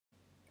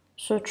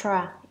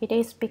Sutra. It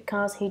is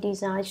because he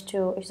desires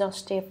to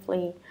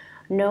exhaustively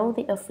know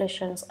the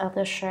afflictions of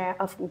the share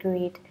of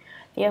greed,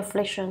 the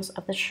afflictions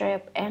of the share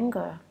of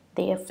anger,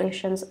 the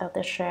afflictions of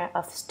the share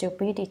of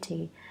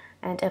stupidity,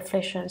 and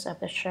afflictions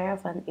of the share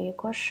of an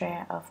equal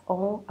share of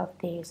all of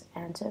these,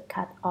 and to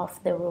cut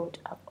off the root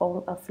of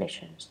all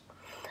afflictions.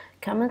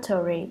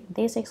 Commentary.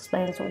 This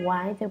explains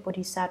why the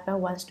Bodhisattva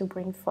wants to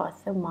bring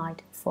forth the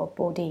mind for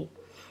Bodhi.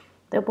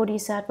 The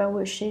Bodhisattva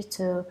wishes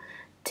to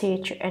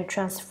teach and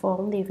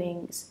transform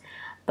livings,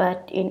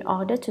 but in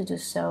order to do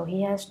so,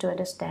 he has to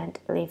understand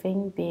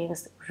living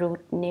beings'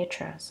 root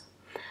natures.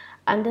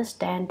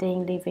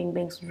 Understanding living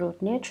beings'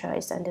 root nature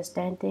is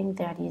understanding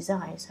their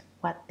desires,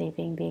 what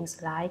living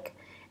beings like,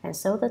 and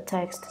so the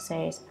text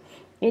says,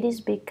 it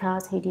is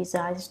because he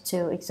desires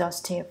to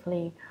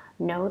exhaustively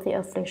know the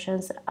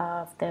afflictions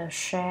of the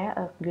share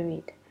of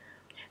greed.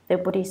 The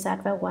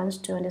Bodhisattva wants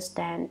to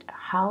understand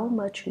how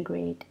much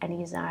greed and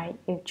desire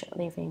each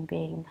living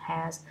being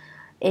has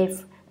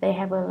if they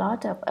have a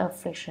lot of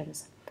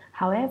afflictions.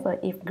 However,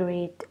 if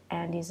greed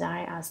and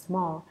desire are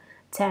small,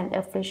 10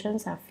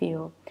 afflictions are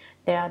few.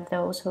 There are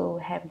those who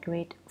have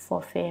greed for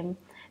fame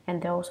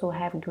and those who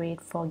have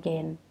greed for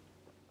gain.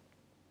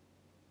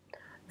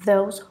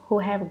 Those who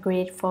have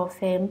greed for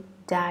fame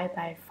die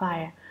by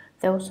fire.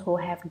 Those who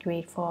have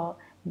greed for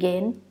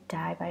gain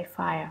die by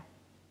fire.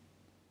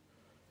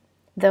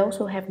 Those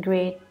who have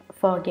greed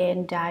for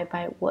gain die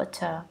by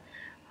water.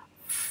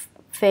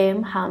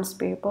 Fame harms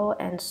people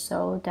and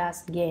so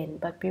does gain,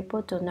 but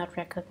people do not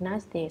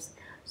recognize this,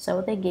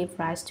 so they give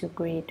rise to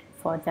greed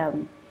for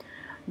them.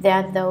 There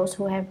are those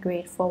who have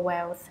greed for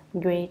wealth,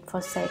 greed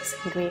for sex,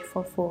 greed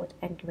for food,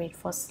 and greed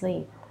for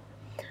sleep.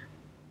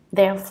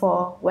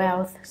 Therefore,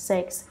 wealth,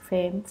 sex,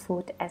 fame,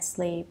 food, and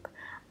sleep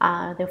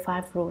are the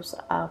 5 rules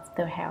of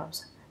the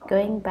house.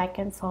 Going back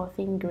and forth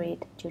in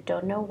greed, you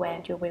don't know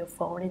when you will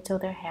fall into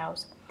the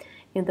house.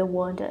 In the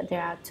world,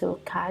 there are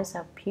 2 kinds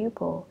of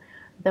people,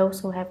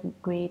 those who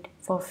have greed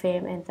for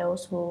fame and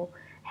those who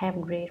have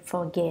greed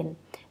for gain.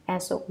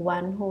 As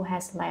one who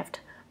has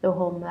left the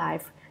home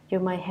life, you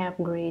may have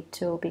greed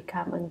to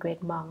become a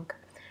great monk.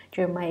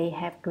 You may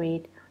have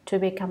greed to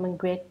become a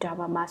great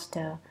Dharma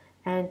master.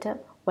 And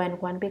when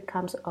one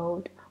becomes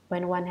old,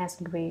 when one has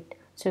greed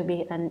to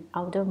be an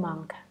older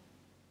monk.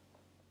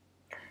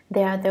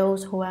 There are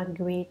those who are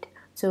greed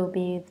to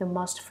be the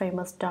most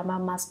famous Dharma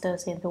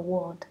masters in the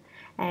world,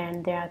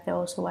 and there are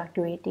those who are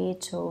greedy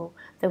to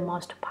the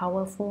most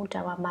powerful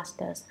Dharma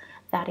masters,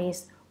 that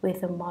is,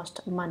 with the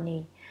most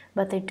money.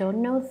 But they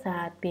don't know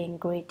that being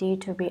greedy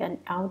to be an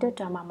elder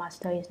Dharma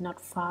master is not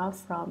far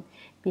from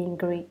being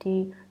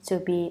greedy to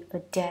be a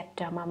dead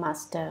Dharma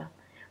master.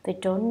 They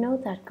don't know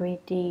that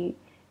greedy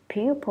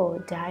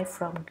people die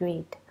from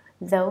greed.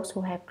 Those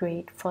who have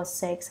greed for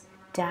sex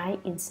die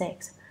in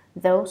sex.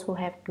 Those who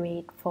have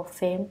greed for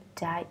fame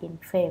die in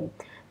fame.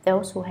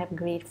 Those who have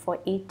greed for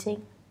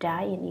eating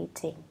die in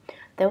eating.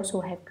 Those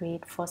who have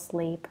greed for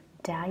sleep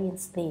die in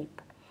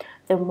sleep.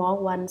 The more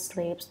one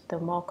sleeps, the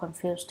more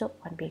confused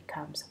one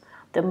becomes.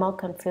 The more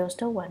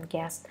confused one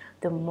gets,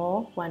 the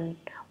more one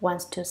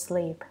wants to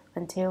sleep,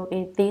 until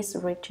this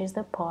reaches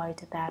the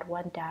point that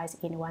one dies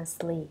in one's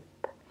sleep.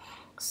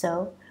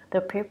 So,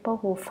 the people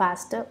who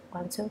fast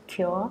want to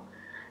cure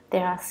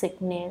their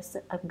sickness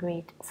of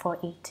greed for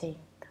eating.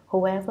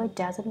 Whoever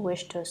doesn't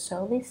wish to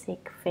solely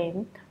seek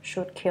fame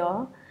should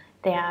cure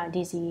their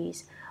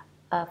disease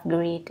of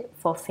greed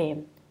for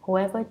fame.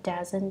 Whoever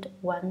doesn't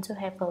want to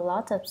have a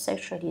lot of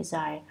sexual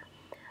desire,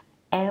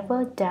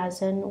 ever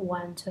doesn't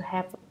want to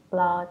have a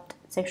lot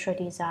of sexual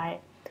desire,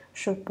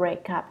 should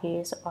break up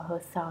his or her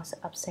thoughts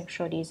of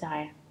sexual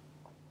desire.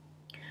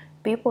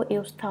 People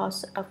use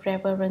thoughts of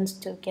reverence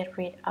to get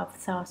rid of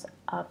thoughts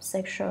of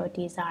sexual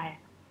desire.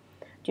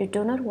 You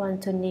do not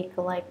want to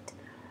neglect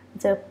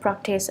the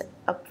practice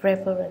of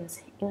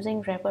reverence.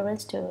 Using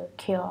reverence to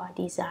cure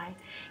desire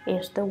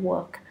is the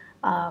work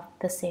of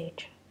the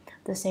sage.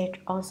 The sage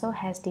also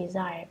has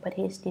desire, but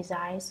his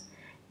desire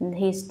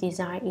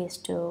is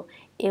to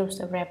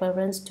use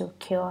reverence to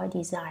cure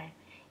desire.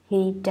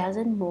 He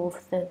doesn't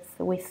move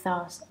with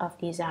thoughts of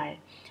desire.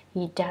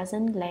 He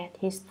doesn't let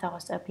his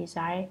thoughts of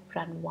desire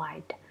run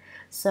wild.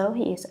 So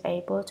he is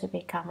able to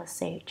become a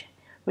sage.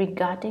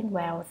 Regarding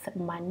wealth,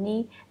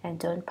 money, and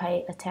don't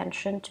pay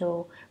attention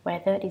to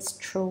whether it's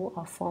true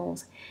or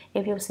false.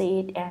 If you see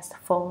it as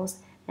false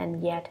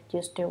and yet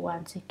you still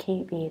want to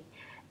keep it,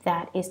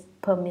 that is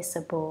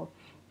permissible.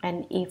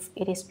 And if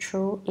it is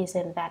true,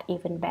 isn't that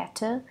even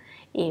better?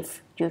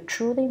 If you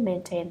truly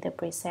maintain the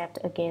precept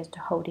against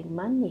holding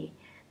money,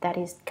 that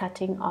is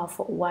cutting off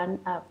one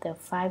of the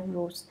 5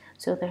 rules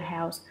to the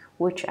house,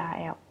 which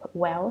are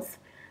wealth,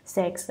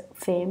 sex,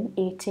 fame,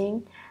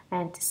 eating,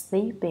 and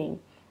sleeping,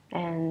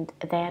 and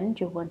then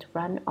you won't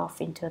run off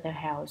into the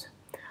house.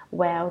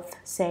 Wealth,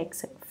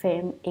 sex,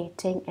 fame,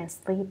 eating, and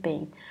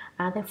sleeping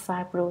are the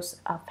 5 rules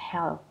of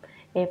hell.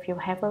 If you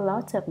have a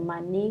lot of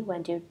money,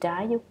 when you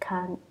die, you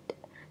can't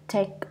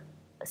take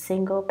a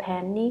single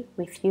penny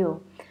with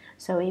you.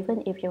 So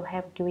even if you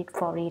have greed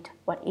for it,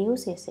 what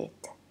use is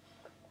it?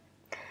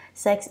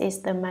 Sex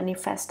is the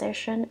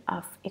manifestation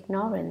of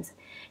ignorance.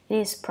 It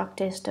is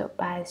practiced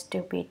by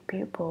stupid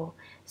people.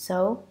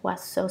 So,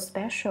 what's so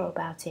special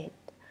about it?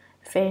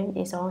 Fame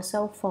is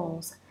also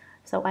false.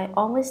 So I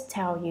always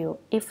tell you,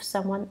 if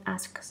someone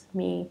asks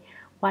me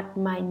what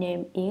my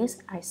name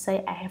is, I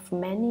say I have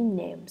many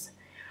names.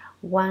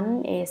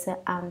 One is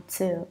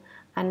Antu,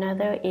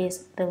 another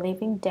is the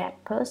living dead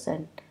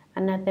person,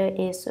 another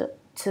is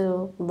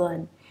Tu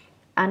Lun,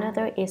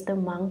 another is the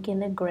monk in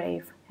the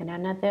grave, and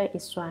another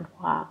is Hsuan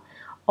Hua.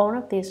 All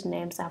of these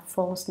names are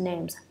false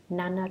names,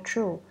 none are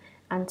true.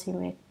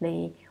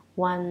 Ultimately,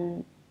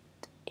 one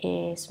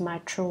is my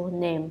true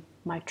name.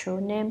 My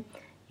true name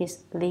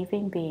is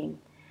living being.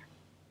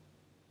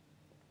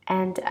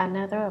 And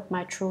another of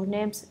my true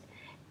names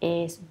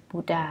is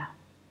Buddha.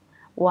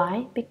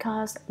 Why?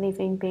 Because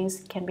living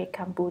beings can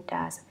become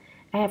Buddhas.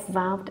 I have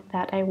vowed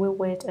that I will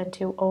wait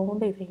until all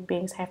living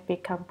beings have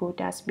become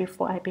Buddhas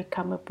before I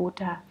become a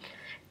Buddha.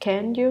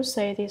 Can you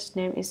say this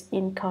name is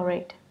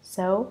incorrect?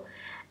 So,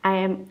 I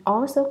am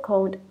also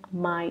called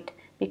Mind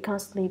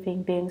because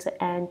living beings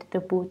and the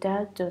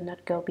Buddha do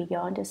not go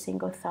beyond a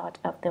single thought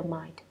of the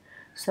mind.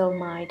 So,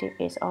 Mind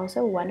is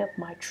also one of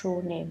my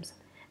true names.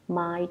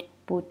 Mind,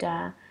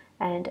 Buddha,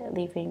 and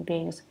living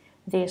beings.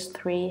 These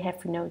three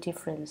have no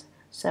difference.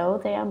 So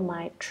they are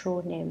my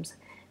true names.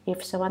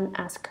 If someone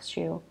asks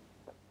you,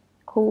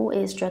 who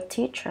is your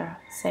teacher?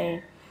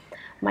 Say,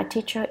 my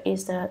teacher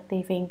is the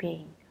living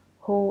being.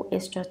 Who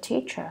is your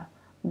teacher?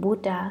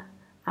 Buddha,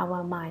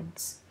 our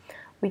minds.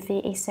 With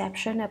the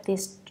exception of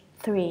these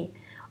three,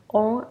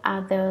 all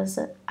others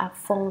are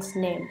false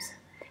names.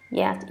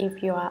 Yet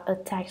if you are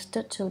attached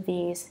to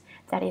these,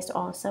 that is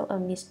also a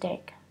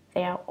mistake.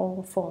 They are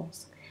all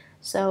false.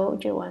 So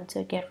you want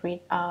to get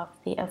rid of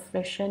the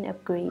affliction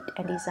of greed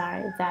and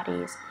desire, that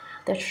is,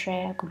 the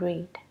share of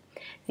greed.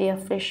 The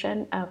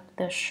affliction of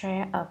the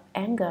share of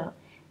anger.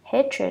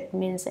 Hatred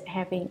means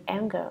having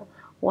anger.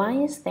 Why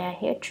is there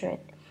hatred?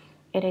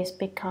 It is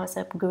because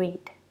of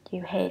greed.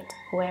 You hate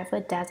whoever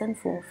doesn't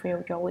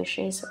fulfill your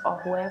wishes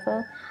or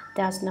whoever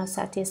does not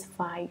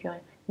satisfy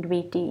your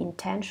greedy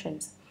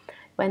intentions.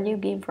 When you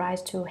give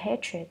rise to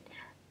hatred,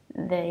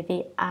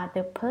 the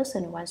other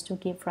person wants to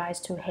give rise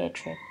to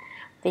hatred.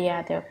 The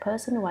other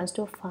person wants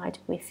to fight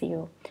with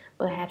you.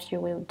 Perhaps you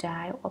will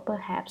die or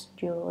perhaps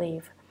you'll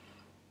live.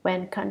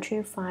 When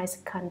country fights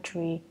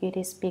country, it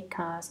is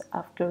because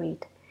of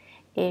greed.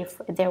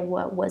 If there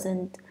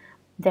wasn't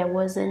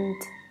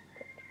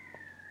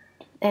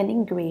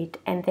any greed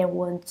and there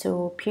weren't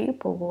two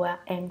people who are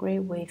angry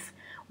with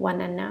one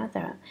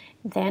another,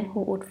 then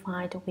who would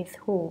fight with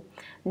who?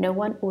 No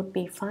one would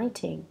be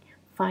fighting.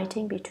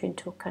 Fighting between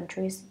two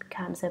countries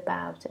comes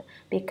about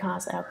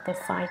because of the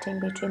fighting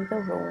between the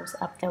rules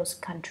of those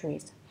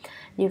countries.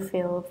 You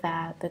feel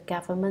that the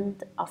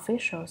government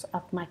officials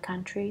of my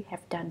country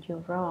have done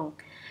you wrong,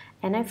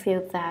 and I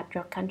feel that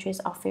your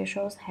country's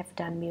officials have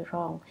done me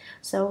wrong.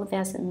 So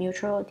there's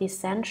mutual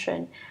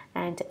dissension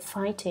and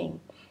fighting.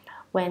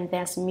 When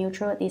there's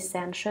mutual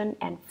dissension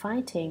and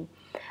fighting,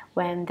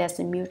 when there's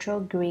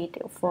mutual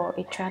greed for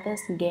each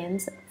other's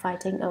gains,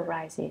 fighting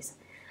arises.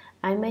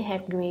 I may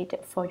have greed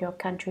for your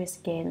country's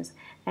gains,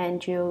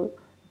 and you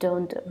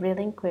don't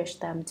relinquish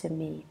them to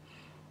me.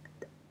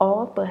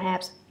 Or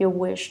perhaps you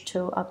wish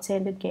to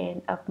obtain the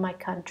gain of my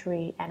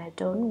country, and I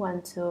don't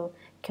want to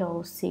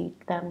concede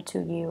them to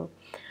you.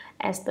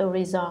 As the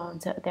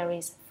result, there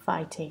is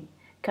fighting.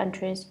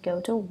 Countries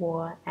go to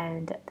war,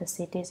 and the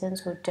citizens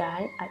who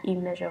die are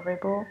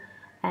immeasurable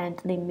and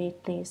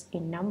limitless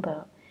in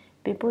number.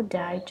 People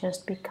die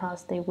just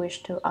because they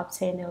wish to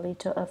obtain a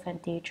little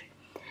advantage.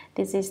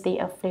 This is the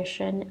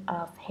affliction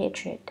of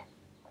hatred.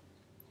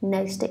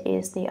 Next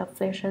is the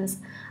afflictions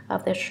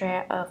of the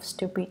share of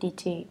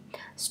stupidity.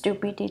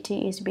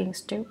 Stupidity is being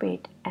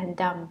stupid and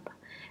dumb.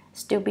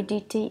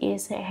 Stupidity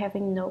is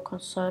having no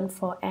concern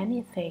for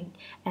anything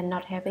and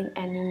not having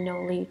any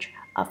knowledge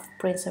of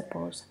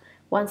principles.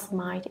 One's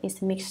mind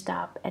is mixed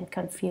up and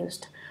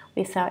confused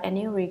without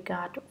any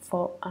regard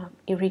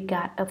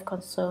of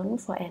concern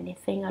for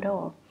anything at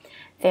all.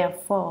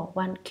 Therefore,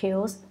 one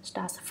kills,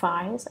 starts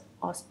fires,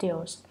 or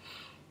steals.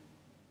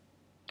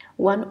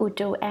 One would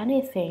do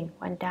anything.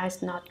 One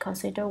does not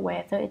consider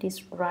whether it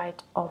is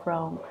right or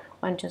wrong.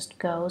 One just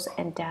goes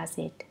and does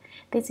it.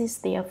 This is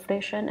the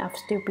affliction of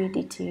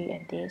stupidity,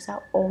 and these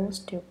are all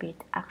stupid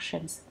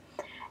actions.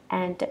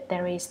 And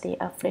there is the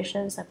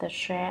afflictions of the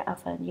share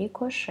of an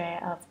equal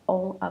share of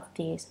all of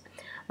these,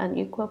 an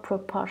equal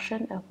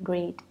proportion of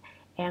greed,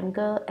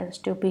 anger, and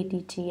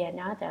stupidity, and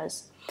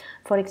others.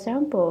 For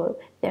example,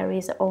 there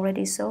is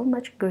already so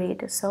much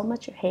greed, so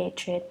much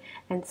hatred,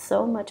 and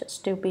so much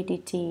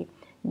stupidity,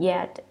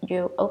 yet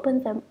you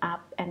open them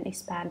up and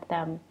expand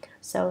them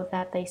so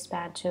that they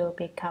expand to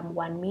become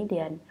 1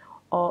 million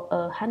or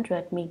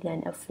 100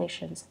 million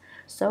afflictions,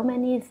 so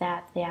many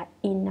that they are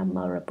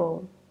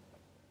innumerable.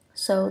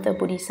 So the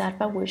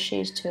Bodhisattva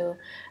wishes to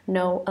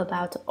know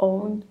about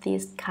all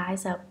these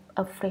kinds of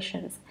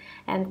afflictions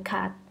and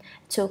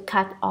to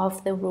cut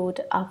off the root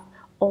of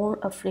all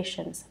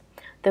afflictions.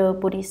 The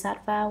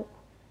Bodhisattva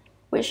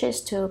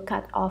wishes to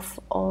cut off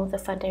all the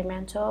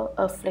fundamental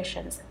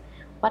afflictions.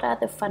 What are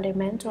the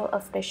fundamental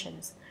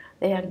afflictions?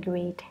 They are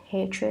greed,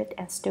 hatred,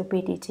 and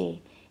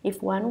stupidity.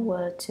 If one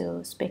were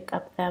to speak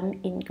of them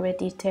in great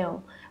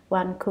detail,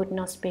 one could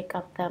not speak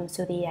of them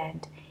to the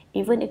end,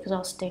 even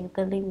exhausting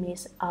the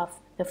limits of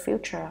the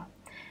future.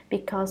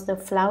 Because the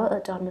Flower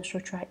Adornment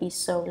Sutra is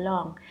so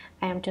long,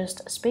 I am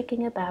just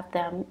speaking about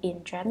them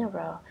in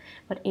general.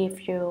 But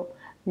if you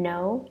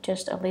know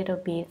just a little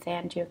bit,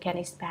 then you can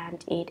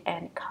expand it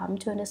and come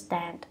to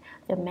understand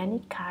the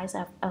many kinds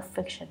of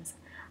afflictions.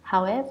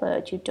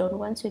 However, you don't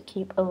want to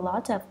keep a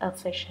lot of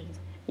afflictions.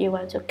 You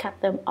want to cut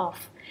them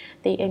off.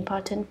 The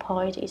important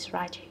point is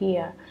right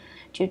here.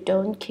 You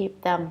don't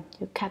keep them,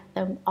 you cut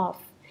them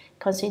off.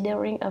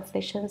 Considering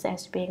afflictions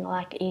as being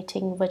like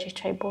eating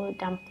vegetable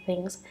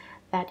dumplings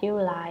that you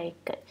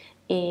like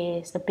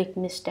is a big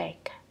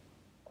mistake.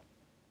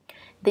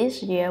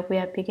 This year, we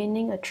are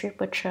beginning a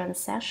triple chant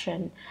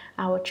session.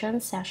 Our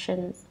chant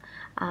sessions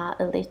are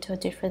a little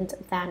different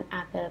than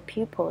other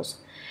pupils.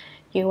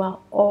 You are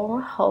all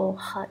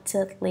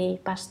wholeheartedly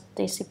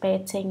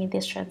participating in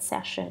this chant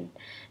session.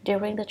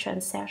 During the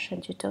chant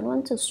session, you don't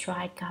want to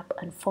strike up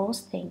on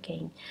false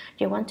thinking.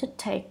 You want to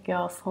take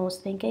your false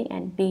thinking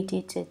and beat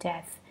it to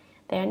death.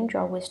 Then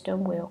your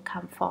wisdom will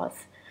come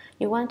forth.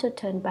 You want to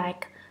turn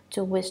back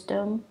to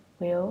wisdom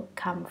will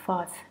come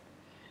forth.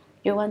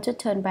 You want to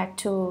turn back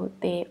to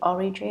the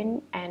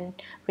origin and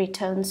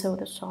return to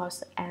the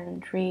source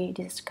and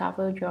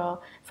rediscover your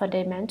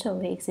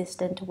fundamentally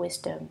existent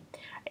wisdom.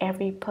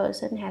 Every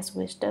person has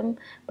wisdom,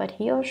 but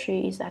he or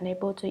she is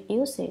unable to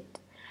use it.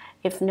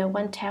 If no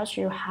one tells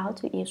you how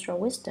to use your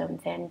wisdom,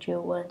 then you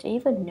won't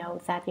even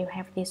know that you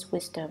have this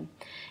wisdom.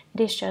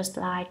 It is just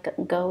like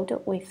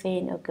gold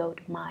within a gold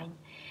mine.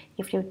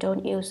 If you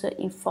don't use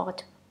the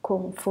effort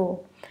kung fu,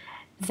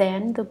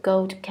 then the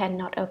gold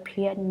cannot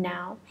appear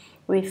now.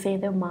 Within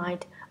the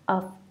mind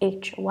of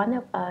each one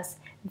of us,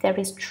 there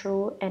is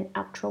true and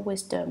actual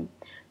wisdom,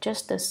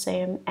 just the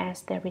same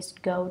as there is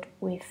gold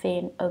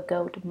within a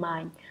gold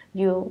mine.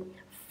 You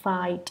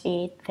find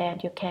it, then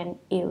you can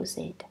use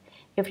it.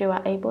 If you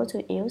are able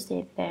to use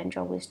it, then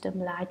your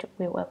wisdom light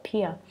will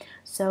appear.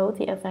 So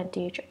the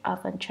advantage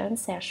of a chant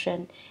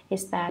session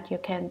is that you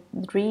can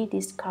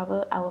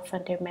rediscover our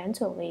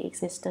fundamentally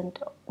existent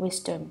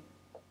wisdom.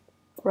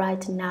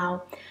 Right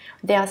now,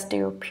 there are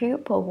still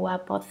people who are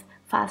both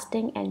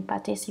fasting and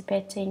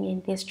participating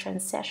in this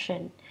chant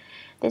session.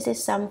 This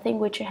is something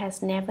which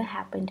has never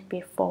happened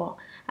before.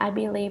 I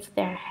believe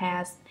there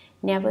has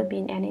never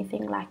been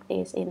anything like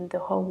this in the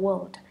whole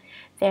world.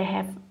 There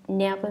have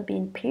never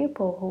been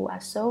people who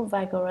are so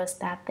vigorous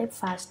that they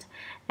fast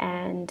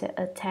and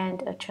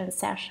attend a chant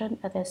session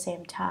at the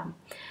same time.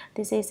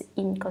 This is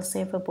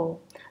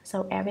inconceivable.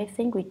 So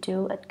everything we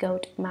do at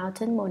Gold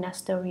Mountain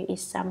Monastery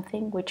is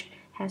something which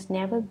has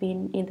never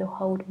been in the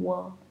whole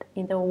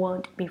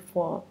world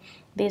before.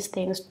 These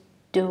things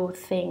do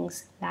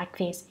things like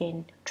this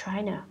in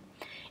China.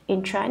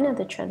 In China,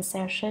 the chant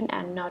sessions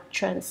are not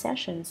chant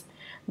sessions.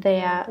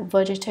 They are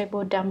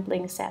vegetable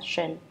dumpling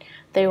session.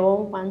 They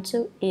all want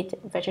to eat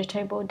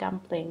vegetable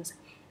dumplings.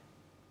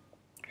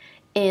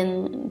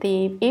 In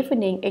the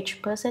evening,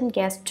 each person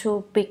gets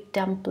 2 big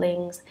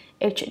dumplings.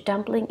 Each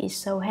dumpling is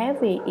so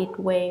heavy, it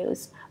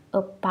weighs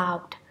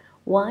about.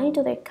 Why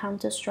do they come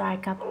to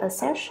strike up a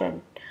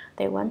session?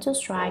 They want to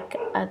strike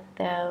at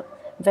the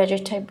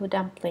vegetable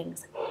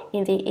dumplings.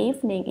 In the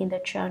evening, in the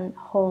chant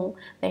hall,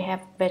 they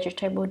have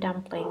vegetable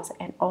dumplings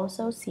and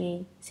also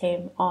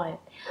sesame oil.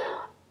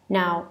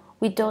 Now,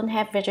 we don't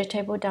have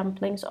vegetable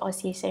dumplings or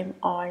sesame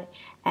oil,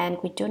 and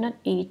we do not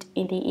eat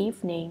in the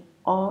evening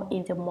or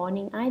in the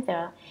morning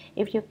either.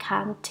 If you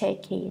can't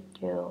take it,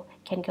 you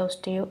can go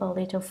steal a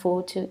little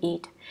food to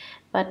eat.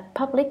 But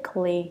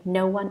publicly,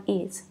 no one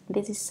eats.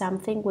 This is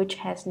something which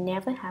has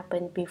never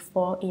happened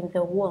before in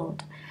the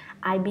world.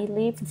 I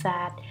believe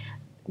that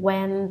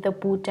when the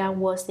Buddha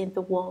was in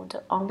the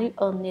world, only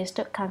earnest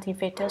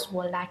cultivators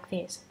were like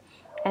this.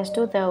 As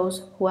to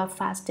those who are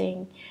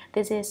fasting,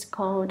 this is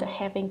called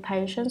having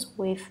patience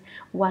with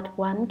what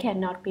one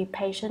cannot be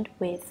patient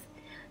with.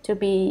 To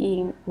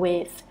be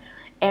with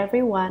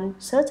everyone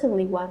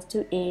certainly wants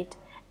to eat,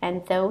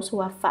 and those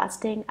who are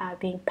fasting are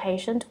being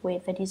patient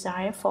with the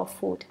desire for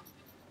food.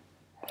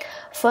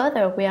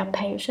 Further, we are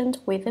patient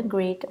with the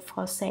greed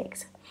for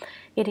sex.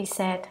 It is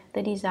said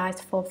the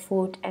desires for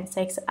food and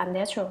sex are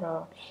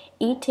natural.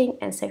 Eating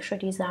and sexual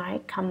desire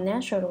come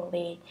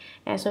naturally.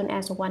 As soon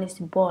as one is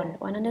born,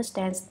 one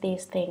understands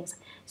these things.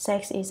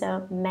 Sex is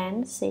a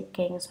man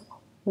seeking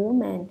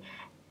woman,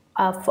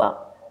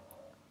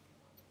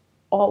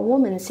 or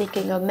woman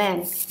seeking a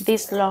man.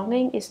 This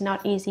longing is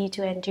not easy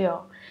to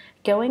endure.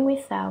 Going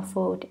without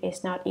food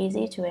is not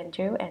easy to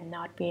endure, and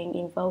not being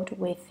involved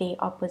with the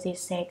opposite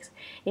sex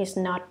is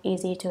not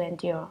easy to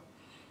endure.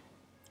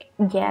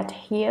 Yet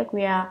here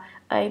we are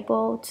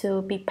able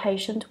to be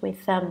patient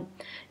with them.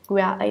 We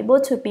are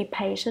able to be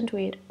patient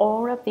with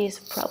all of these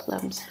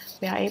problems.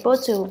 We are able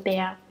to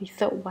bear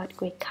with what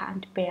we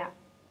can't bear.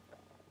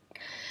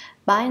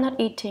 By not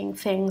eating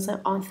things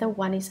although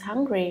one is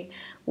hungry,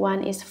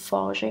 one is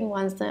forging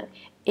one's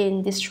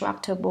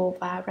indestructible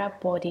Vajra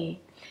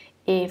body.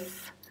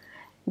 If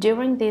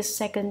during this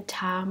second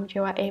time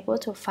you are able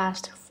to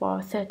fast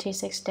for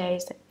 36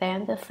 days,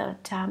 then the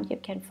third time you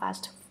can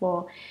fast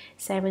for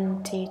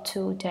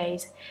 72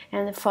 days,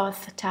 and the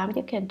fourth time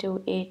you can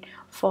do it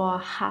for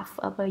half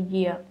of a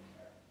year.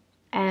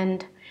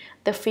 And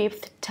the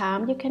fifth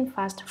time you can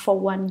fast for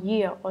 1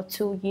 year or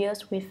 2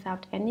 years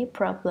without any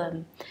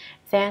problem.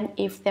 Then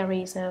if there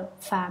is a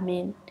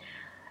famine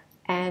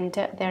and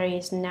there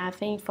is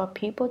nothing for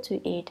people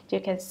to eat, you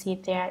can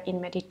sit there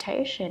in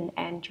meditation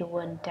and you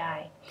won't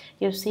die.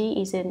 You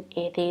see, isn't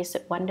it is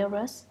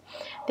wondrous?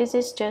 This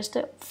is just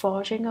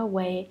forging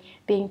away,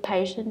 being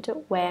patient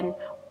when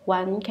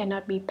one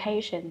cannot be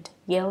patient,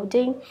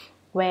 yielding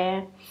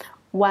where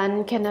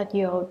one cannot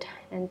yield,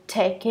 and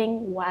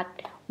taking what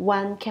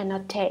one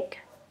cannot take.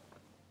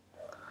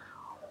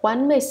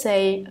 One may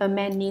say, a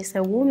man needs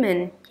a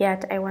woman,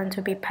 yet I want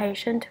to be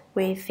patient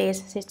with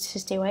this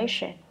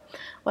situation.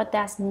 What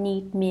does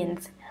need mean?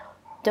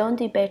 Don't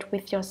debate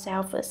with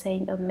yourself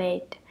saying a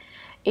maid.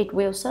 It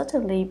will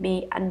certainly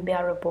be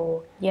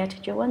unbearable,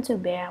 yet you want to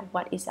bear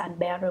what is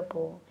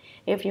unbearable.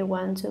 If you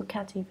want to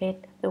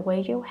cultivate the way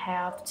you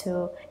have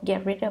to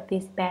get rid of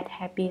these bad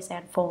habits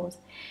and faults.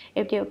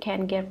 If you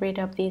can get rid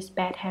of these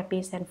bad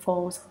habits and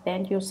faults,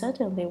 then you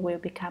certainly will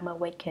become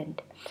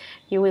awakened.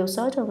 You will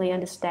certainly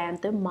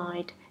understand the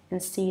mind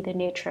and see the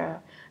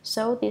nature.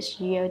 So this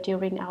year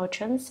during our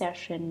Chánh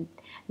session,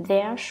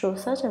 there should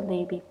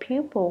certainly be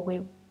people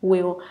who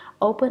will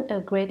open a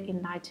great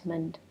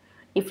enlightenment.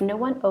 If no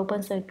one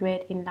opens a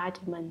great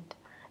enlightenment,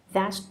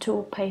 that's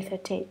too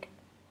pathetic.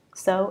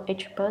 So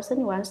each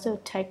person wants to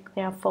take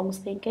their false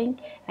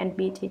thinking and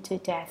beat it to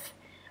death.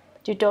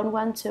 You don't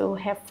want to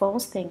have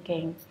false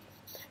thinking.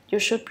 You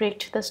should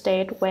reach the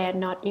state where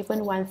not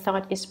even one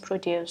thought is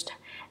produced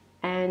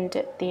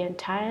and the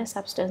entire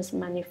substance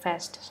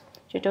manifests.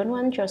 You don't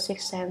want your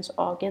six sense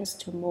organs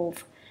to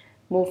move.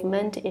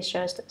 Movement is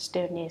just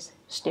stillness.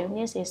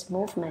 Stillness is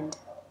movement.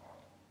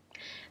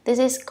 This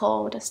is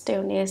called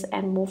stillness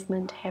and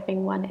movement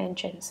having one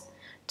entrance.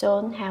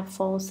 Don't have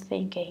false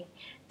thinking,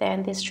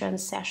 then this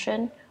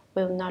transaction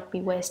will not be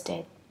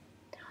wasted.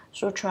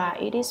 Sutra,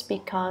 it is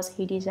because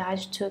he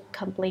desires to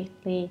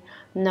completely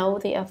know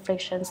the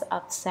afflictions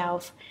of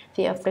self,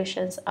 the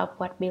afflictions of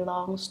what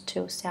belongs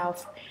to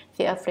self,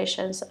 the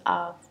afflictions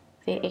of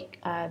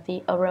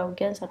the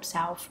arrogance of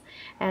self,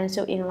 and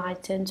to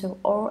enlighten to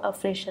all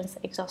afflictions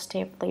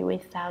exhaustively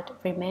without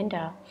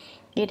remainder.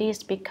 It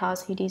is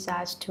because he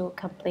desires to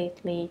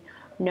completely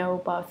know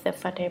both the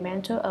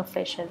fundamental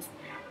afflictions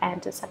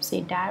and the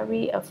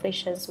subsidiary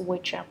afflictions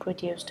which are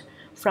produced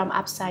from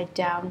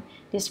upside-down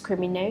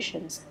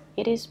discriminations.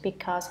 It is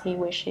because he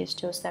wishes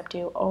to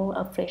subdue all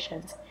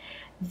afflictions,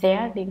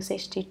 there being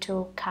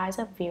 62 kinds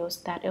of views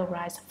that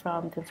arise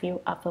from the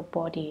view of a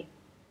body.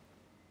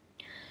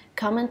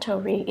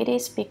 Commentary, it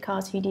is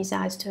because he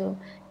desires to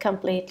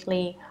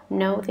completely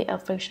know the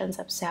afflictions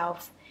of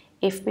self.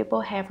 If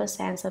people have a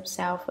sense of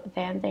self,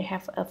 then they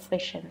have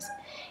afflictions.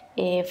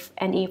 If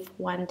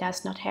one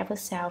does not have a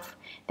self,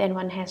 then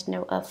one has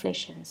no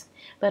afflictions.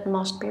 But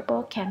most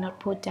people cannot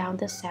put down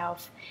the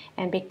self,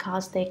 and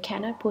because they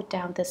cannot put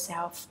down the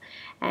self,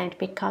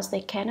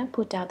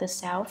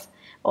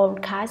 all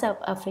kinds of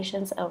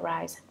afflictions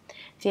arise.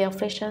 The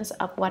afflictions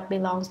of what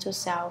belongs to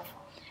self.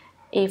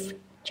 If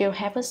you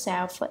have a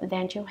self,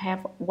 then you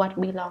have what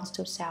belongs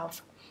to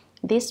self.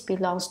 This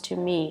belongs to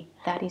me,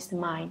 that is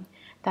mine.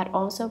 That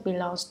also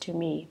belongs to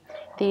me.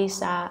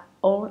 These are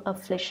all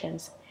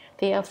afflictions.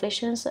 The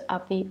afflictions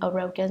of the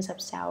arrogance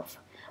of self.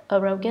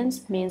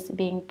 Arrogance means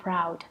being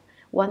proud.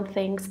 One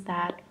thinks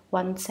that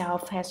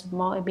oneself has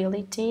more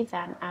ability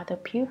than other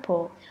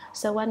people,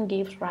 so one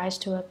gives rise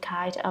to a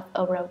kind of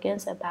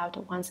arrogance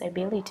about one's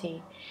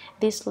ability.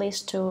 This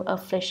leads to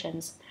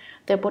afflictions.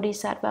 The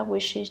Bodhisattva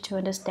wishes to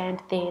understand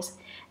this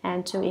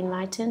and to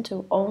enlighten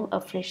to all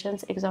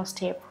afflictions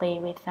exhaustively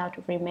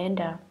without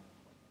remainder.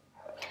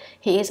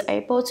 He is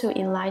able to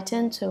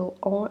enlighten to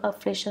all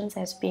afflictions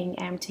as being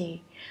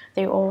empty.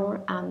 They all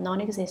are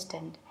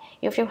non-existent.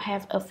 If you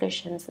have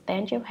afflictions,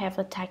 then you have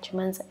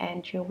attachments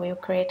and you will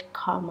create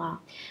karma.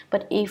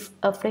 But if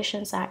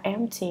afflictions are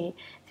empty,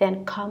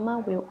 then karma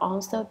will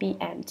also be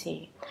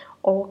empty.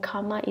 All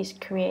karma is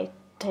created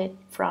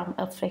from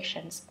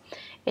afflictions.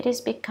 It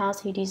is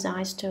because he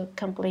desires to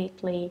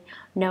completely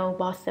know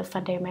both the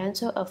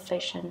fundamental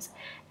afflictions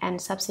and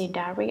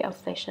subsidiary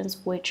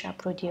afflictions which are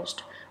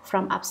produced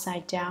from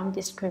upside-down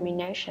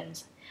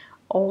discriminations.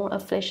 All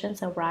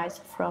afflictions arise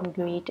from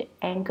greed,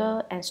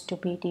 anger, and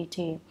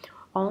stupidity,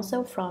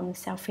 also from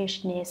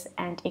selfishness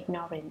and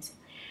ignorance.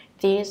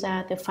 These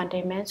are the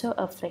fundamental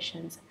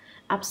afflictions.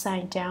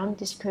 Upside-down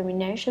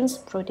discriminations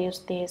produce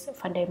these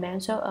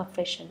fundamental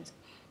afflictions,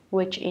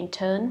 which in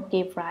turn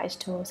give rise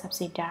to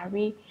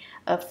subsidiary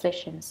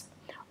afflictions.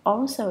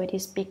 Also, it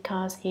is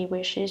because he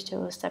wishes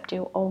to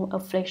subdue all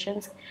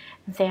afflictions,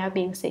 there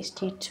being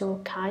 62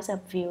 kinds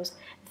of views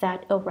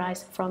that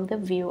arise from the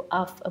view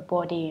of a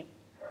body.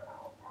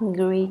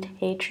 greed,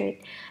 hatred,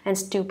 and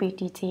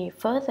stupidity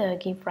further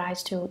give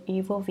rise to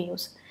evil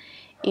views.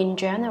 In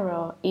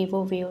general,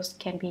 evil views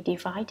can be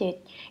divided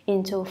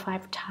into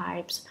 5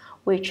 types,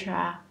 which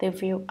are the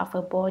view of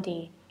a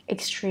body,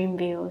 extreme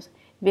views,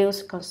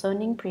 views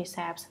concerning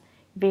precepts,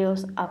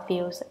 views of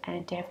views,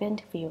 and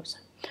deviant views.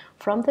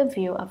 From the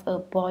view of a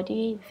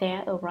body,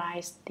 there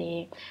arise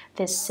the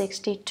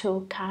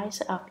 62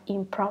 kinds of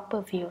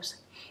improper views.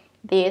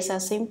 These are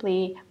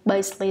simply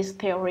baseless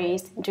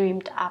theories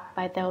dreamed up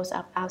by those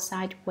of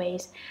outside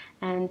ways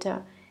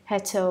and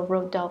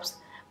heterodox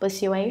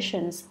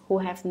persuasions who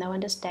have no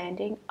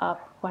understanding of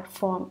what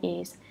form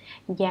is,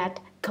 yet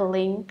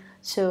cling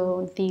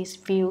to these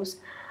views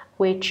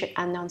which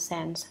are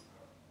nonsense.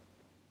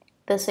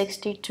 The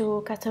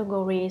 62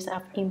 categories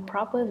of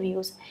improper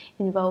views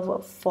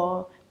involve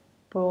 4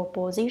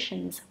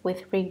 propositions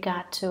with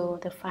regard to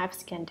the 5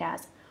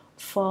 skandhas: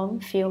 form,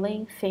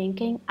 feeling,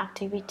 thinking,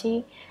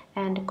 activity,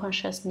 and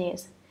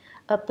consciousness.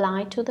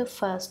 Applied to the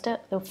first,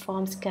 the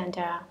form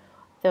skandha,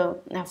 the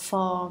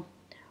 4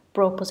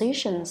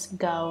 propositions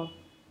go.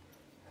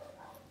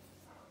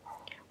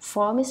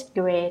 Form is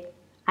great,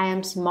 I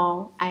am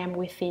small, I am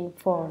within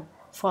form.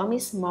 Form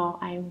is small,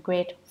 I am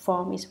great,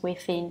 form is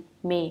within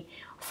me.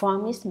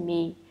 Form is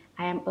me,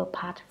 I am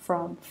apart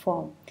from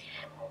form.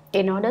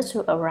 In order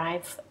to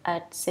arrive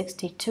at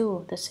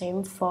 62, the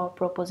same 4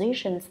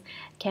 propositions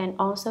can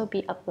also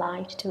be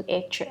applied to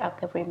each of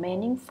the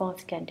remaining 4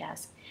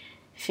 skandhas: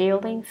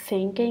 feeling,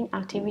 thinking,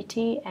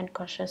 activity, and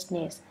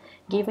consciousness,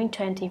 giving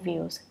 20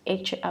 views.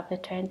 Each of the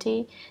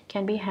 20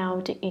 can be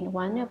held in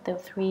one of the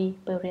 3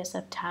 periods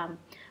of time: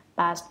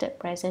 past,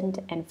 present,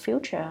 and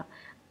future,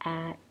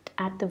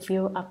 at the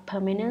view of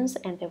permanence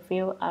and the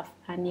view of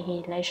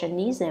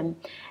annihilationism,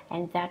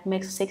 and that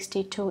makes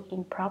 62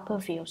 improper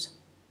views.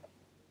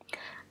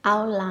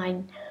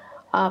 Outline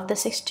of the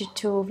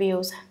 62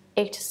 views.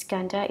 Each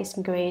skandha is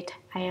great,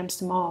 I am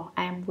small,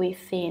 I am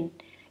within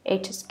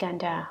each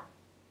skandha.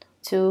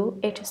 2.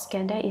 Each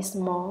skandha is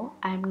small,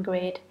 I am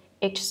great,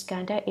 each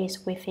skandha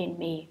is within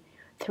me.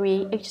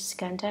 3. Each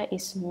skandha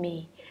is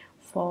me.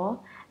 4.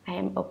 I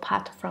am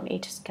apart from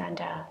each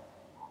skandha.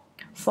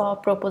 4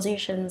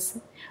 propositions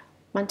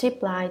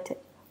multiplied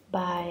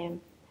by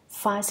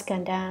 5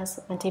 skandhas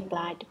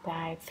multiplied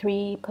by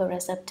 3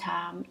 periods of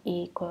time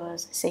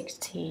equals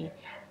 60.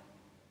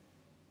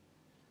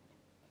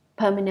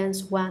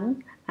 Permanence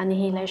 1,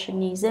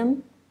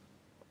 annihilationism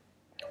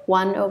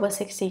 1 over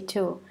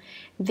 62.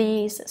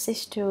 These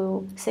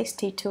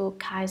 62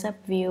 kinds of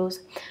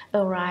views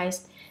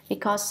arise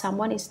because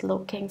someone is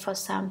looking for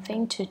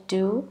something to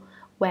do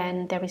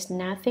when there is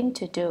nothing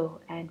to do,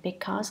 and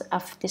because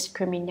of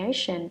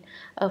discrimination,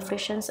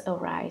 afflictions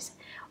arise.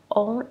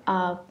 All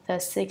of the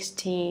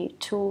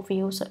 62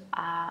 views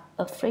are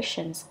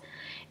afflictions.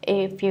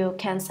 If you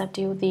can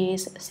subdue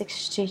these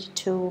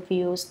 62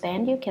 views,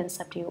 then you can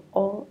subdue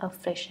all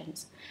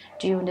afflictions.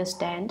 Do you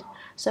understand?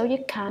 So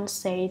you can't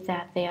say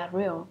that they are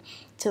real.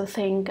 To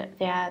think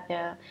that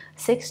the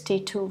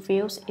 62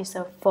 views is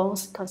a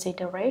false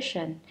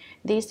consideration.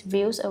 These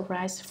views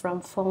arise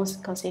from false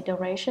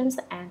considerations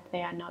and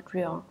they are not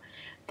real.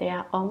 They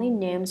are only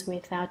names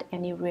without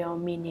any real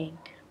meaning.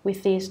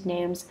 With these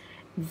names,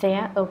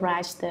 there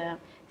arise the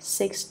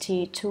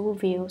 62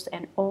 views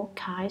and all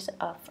kinds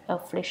of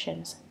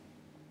afflictions.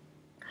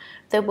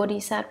 The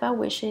Bodhisattva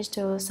wishes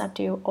to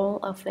subdue all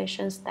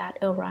afflictions that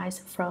arise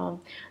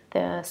from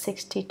the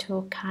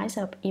 62 kinds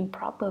of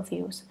improper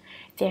views.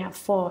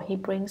 Therefore, he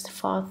brings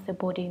forth the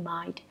Bodhi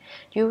mind.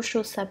 You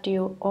should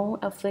subdue all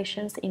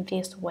afflictions in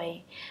this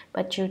way,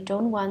 but you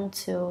don't want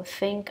to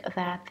think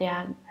that there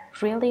are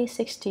really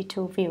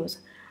 62 views.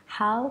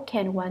 How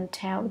can one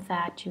tell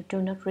that you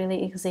do not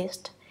really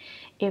exist?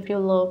 If you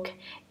look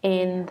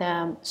in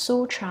the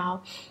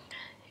sutra,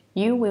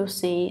 you will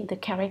see the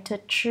character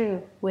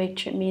chu,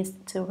 which means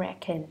to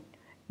reckon.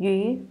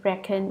 You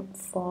reckon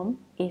form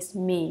is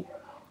me.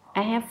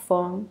 I have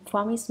form,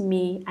 form is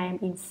me, I am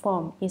in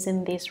form.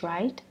 Isn't this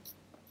right?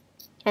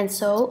 And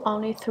so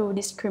only through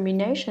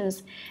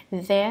discriminations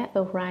there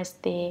arise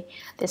the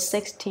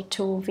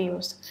 62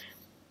 views.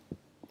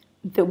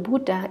 The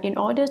Buddha, in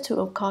order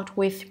to accord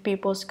with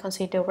people's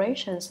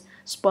considerations,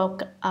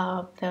 spoke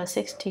of the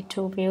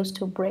 62 views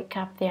to break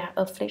up their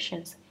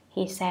afflictions.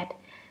 He said,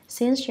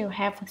 since you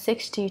have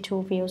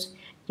 62 views,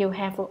 you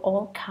have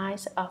all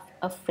kinds of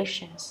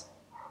afflictions.